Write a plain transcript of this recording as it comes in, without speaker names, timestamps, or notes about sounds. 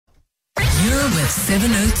You're with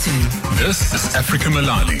 702. This is Africa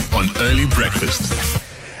Malali on Early Breakfast.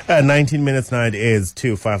 19 minutes now, it is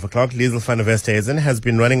to 5 o'clock. Liesl van der Westhuizen has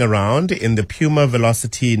been running around in the Puma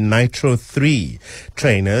Velocity Nitro 3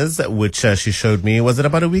 trainers, which she showed me, was it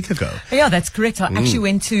about a week ago? Yeah, that's correct. I actually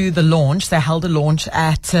went to the launch. They held a launch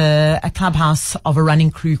at a clubhouse of a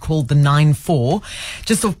running crew called the 9-4,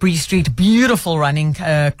 just off Bree Street. Beautiful running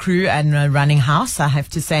crew and running house, I have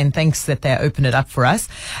to say, and thanks that they opened it up for us.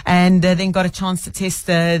 And then got a chance to test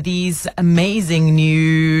these amazing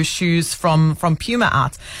new shoes from Puma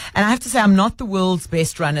out. And I have to say, I'm not the world's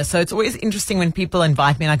best runner, so it's always interesting when people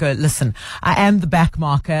invite me and I go, listen, I am the back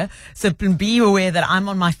marker, so be aware that I'm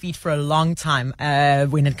on my feet for a long time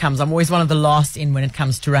when it comes. I'm always one of the last in when it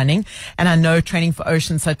comes to running, and I know training for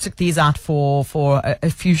ocean, so I took these out for a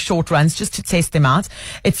few short runs just to test them out.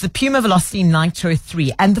 It's the Puma Velocity Nitro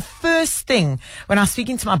 3, and the first thing when I was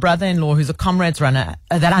speaking to my brother-in-law, who's a comrades runner,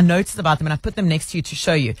 that I noticed about them, and I put them next to you to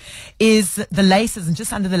show you, is the laces, and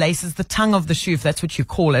just under the laces, the tongue of the shoe, if that's what you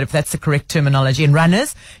call it, if that's the correct terminology. And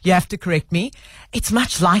runners, you have to correct me, it's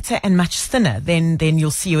much lighter and much thinner than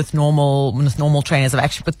you'll see with normal trainers. I've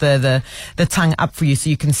actually put the tongue up for you so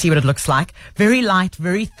you can see what it looks like. Very light,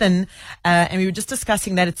 very thin, and we were just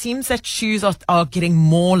discussing that it seems that shoes are getting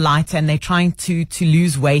more lighter and they're trying to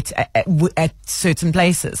lose weight at certain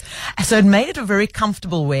places. So it made it a very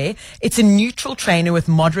comfortable wear. It's a neutral trainer with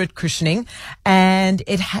moderate cushioning, and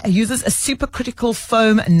it uses a supercritical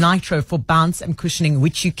foam nitro for bounce and cushioning,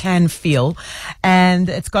 which you can feel. And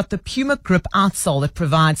it's got the Puma grip outsole that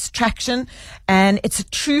provides traction, and it's a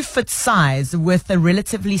true fit size with a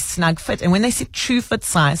relatively snug fit. And when they say true fit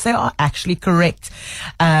size, they are actually correct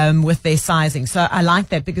with their sizing. So I like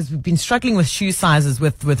that, because we've been struggling with shoe sizes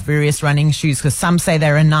with various running shoes, because some say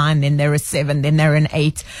they're a 9, then they're a 7, then they're an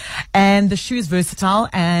 8. And the shoe is versatile,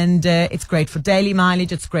 and it's great for daily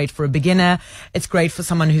mileage. It's great for a beginner. It's great for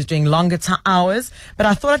someone who's doing longer hours. But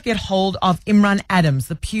I thought I'd get hold of Imran Adams,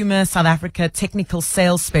 the Puma South Africa technical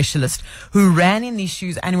sales specialist, who ran in these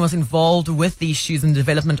shoes and was involved with these shoes and the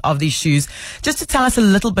development of these shoes, just to tell us a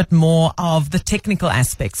little bit more of the technical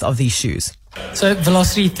aspects of these shoes. So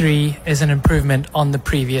Velocity 3 is an improvement on the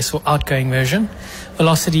previous or outgoing version.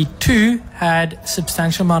 Velocity 2 had a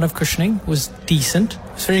substantial amount of cushioning, was decent,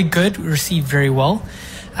 was very good, received very well.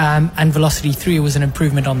 And Velocity 3 was an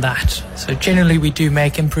improvement on that. So generally we do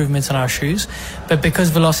make improvements on our shoes, but because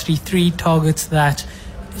Velocity 3 targets that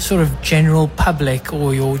sort of general public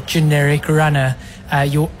or your generic runner,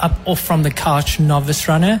 your up off from the couch novice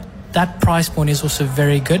runner, that price point is also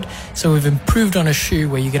very good. So we've improved on a shoe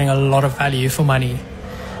where you're getting a lot of value for money.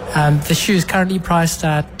 The shoe is currently priced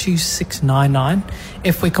at $2,699.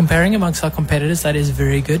 If we're comparing amongst our competitors, that is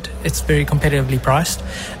very good. It's very competitively priced.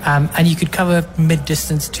 And you could cover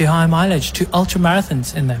mid-distance to high mileage, to ultra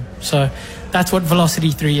marathons in them. So that's what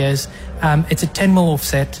Velocity 3 is. It's a 10 mil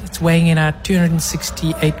offset. It's weighing in at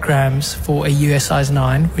 268 grams for a US size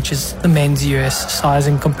 9, which is the men's US size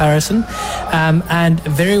in comparison. And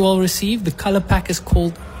very well received. The color pack is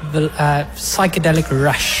called the Psychedelic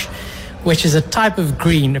Rush, which is a type of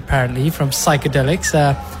green, apparently, from psychedelics.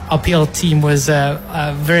 Our PL team was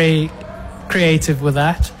very creative with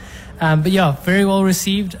that. But yeah, very well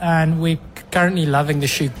received, and we're currently loving the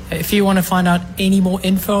shoe. If you want to find out any more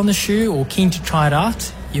info on the shoe or keen to try it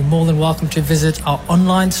out, you're more than welcome to visit our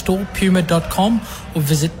online store, puma.com, or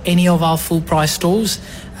visit any of our full price stores.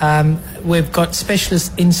 We've got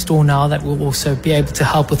specialists in store now that will also be able to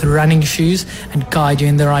help with running shoes and guide you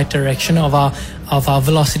in the right direction of our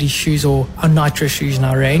Velocity shoes or our Nitro shoes in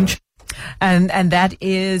our range. And that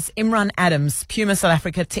is Imran Adams, Puma South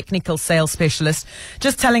Africa technical sales specialist,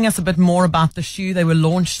 just telling us a bit more about the shoe. They were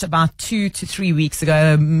launched about 2 to 3 weeks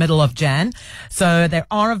ago, middle of Jan. So they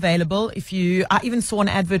are available. I even saw an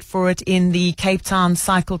advert for it in the Cape Town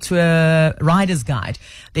Cycle Tour Rider's Guide.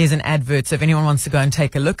 There's an advert. So if anyone wants to go and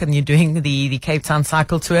take a look and you're doing the Cape Town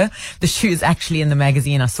Cycle Tour, the shoe is actually in the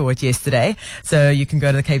magazine. I saw it yesterday. So you can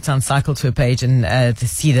go to the Cape Town Cycle Tour page and to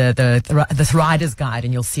see the Rider's Guide,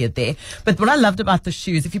 and you'll see it there. But what I loved about the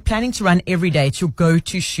shoes, if you're planning to run every day, it's your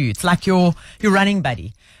go-to shoe. It's like your running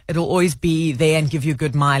buddy. It'll always be there and give you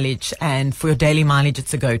good mileage, and for your daily mileage,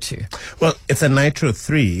 it's a go-to. Well, it's a Nitro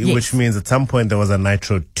 3, Yes. which means at some point there was a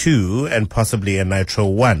Nitro 2 and possibly a Nitro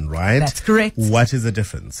 1, right? That's correct. What is the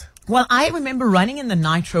difference? Well, I remember running in the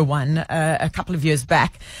Nitro one a couple of years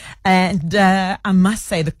back, and I must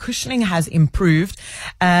say the cushioning has improved.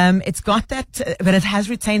 It's got that, but it has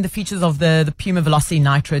retained the features of the Puma Velocity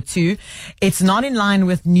Nitro 2. It's not in line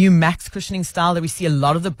with new max cushioning style that we see a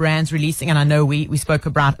lot of the brands releasing, and I know we spoke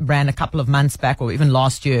about a brand a couple of months back or even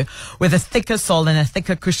last year with a thicker sole and a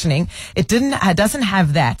thicker cushioning. It doesn't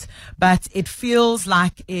have that, but it feels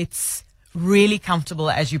like it's really comfortable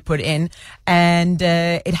as you put in, and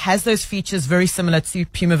it has those features very similar to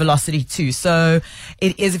Puma Velocity 2. So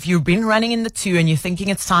it is, if you've been running in the 2 and you're thinking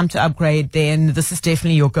it's time to upgrade, then this is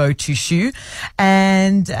definitely your go-to shoe.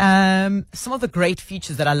 And some of the great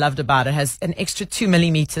features that I loved about it has an extra 2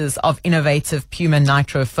 millimeters of innovative Puma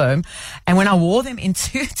Nitro foam. And when I wore them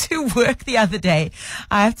into to work the other day,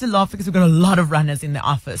 I have to laugh because we've got a lot of runners in the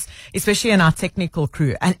office, especially in our technical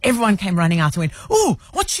crew, and everyone came running out and went, "Oh,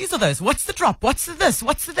 what shoes are those? What's the drop? What's the this?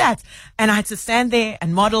 What's the that?" And I had to stand there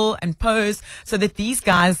and model and pose so that these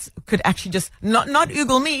guys could actually just not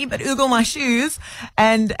oogle me, but oogle my shoes.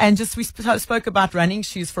 And just we spoke about running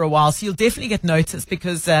shoes for a while. So you'll definitely get noticed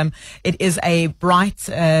because it is a bright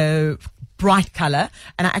color,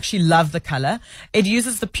 and I actually love the color. It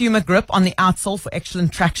uses the Puma grip on the outsole for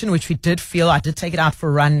excellent traction, which we did feel. I did take it out for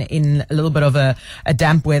a run in a little bit of a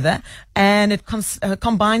damp weather, and it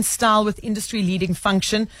combines style with industry leading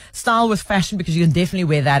function, style with fashion, because you can definitely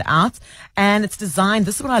wear that out. And it's designed,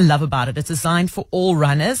 this is what I love about it, it's designed for all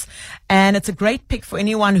runners, and it's a great pick for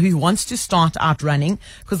anyone who wants to start out running,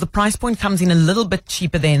 because the price point comes in a little bit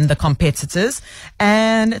cheaper than the competitors,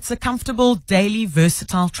 and it's a comfortable, daily,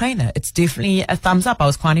 versatile trainer. It's definitely a thumbs up. I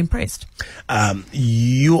was quite impressed.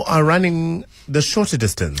 You are running the shorter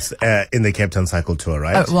distance in the Cape Town Cycle Tour,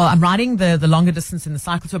 right? Oh, well, I'm riding the longer distance in the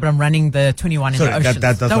cycle tour, but I'm running the 21 in the ocean.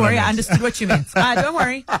 Don't worry, I understood what you meant. Don't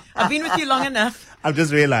worry. I've been with you long enough. I've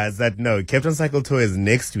just realized that no, Cape Town Cycle Tour is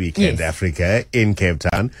next weekend, Yes. Africa, in Cape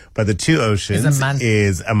Town, but the Two Oceans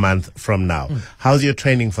is a month from now. How's your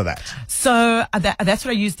training for that? So that's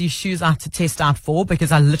what I used these shoes out to test out for,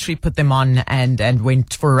 because I literally put them on and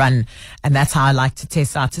went for a run, and that's how I like to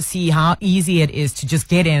test out, to see how easy it is to just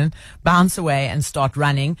get in, bounce away, and start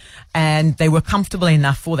running. And they were comfortable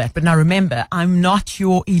enough for that. But now remember, I'm not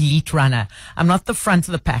your elite runner. I'm not the front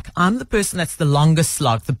of the pack. I'm the person that's the longest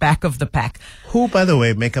slog, the back of the pack. Who, by the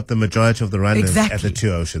way, make up the majority of the runners Exactly. at the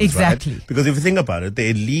Two Oceans, Exactly. right? Because if you think about it, the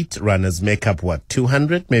elite runners make up, what,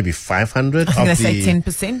 200, maybe 500? I think they say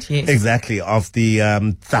 10%, yes. Exactly, of the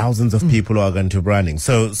thousands of people who are going to be running.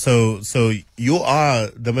 So you are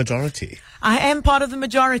the majority. I am part of the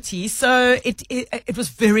majority, so it was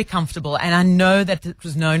very comfortable, and I know that it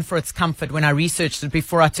was known for its comfort when I researched it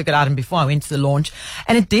before I took it out and before I went to the launch,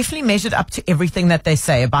 and it definitely measured up to everything that they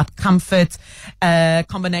say about comfort,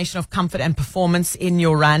 combination of comfort and performance in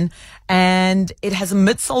your run. And it has a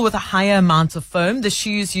midsole with a higher amount of foam. The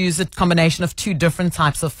shoes use a combination of 2 different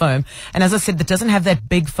types of foam. And as I said, it doesn't have that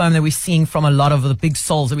big foam that we're seeing from a lot of the big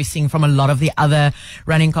soles that we're seeing from a lot of the other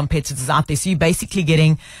running competitors out there. So you're basically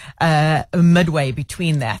getting a midway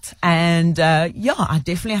between that. And yeah, I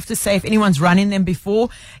definitely have to say, if anyone's run in them before,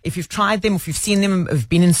 if you've tried them, if you've seen them, if you've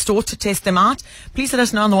been in store to test them out, please let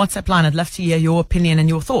us know on the WhatsApp line. I'd love to hear your opinion and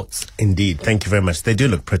your thoughts. Indeed. Thank you very much. They do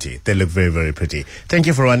look pretty. They look very, very pretty. Thank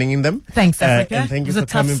you for running in them. Thanks, Africa. And thank you for It was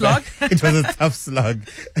a tough coming slog. back. It was a tough slog.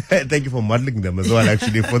 Thank you for modeling them as well,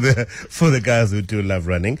 actually, for the guys who do love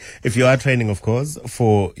running. If you are training, of course,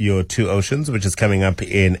 for your Two Oceans, which is coming up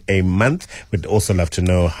in a month, we'd also love to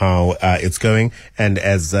know how it's going. And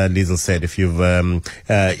as Liesl said, if you've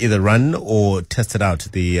either run or tested out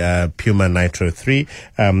the Puma Nitro 3,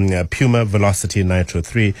 Puma Velocity Nitro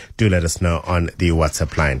 3, do let us know on the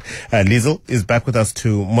WhatsApp line. Liesl is back with us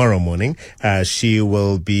tomorrow morning. She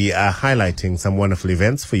will be highlighting some wonderful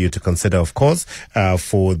events for you to consider, of course,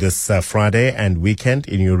 for this Friday and weekend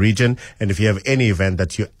in your region. And if you have any event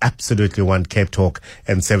that you absolutely want Cape Talk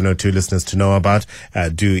and 702 listeners to know about,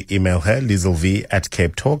 do email her,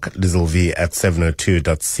 liesl@capetalk,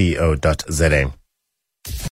 liesl@702.co.za.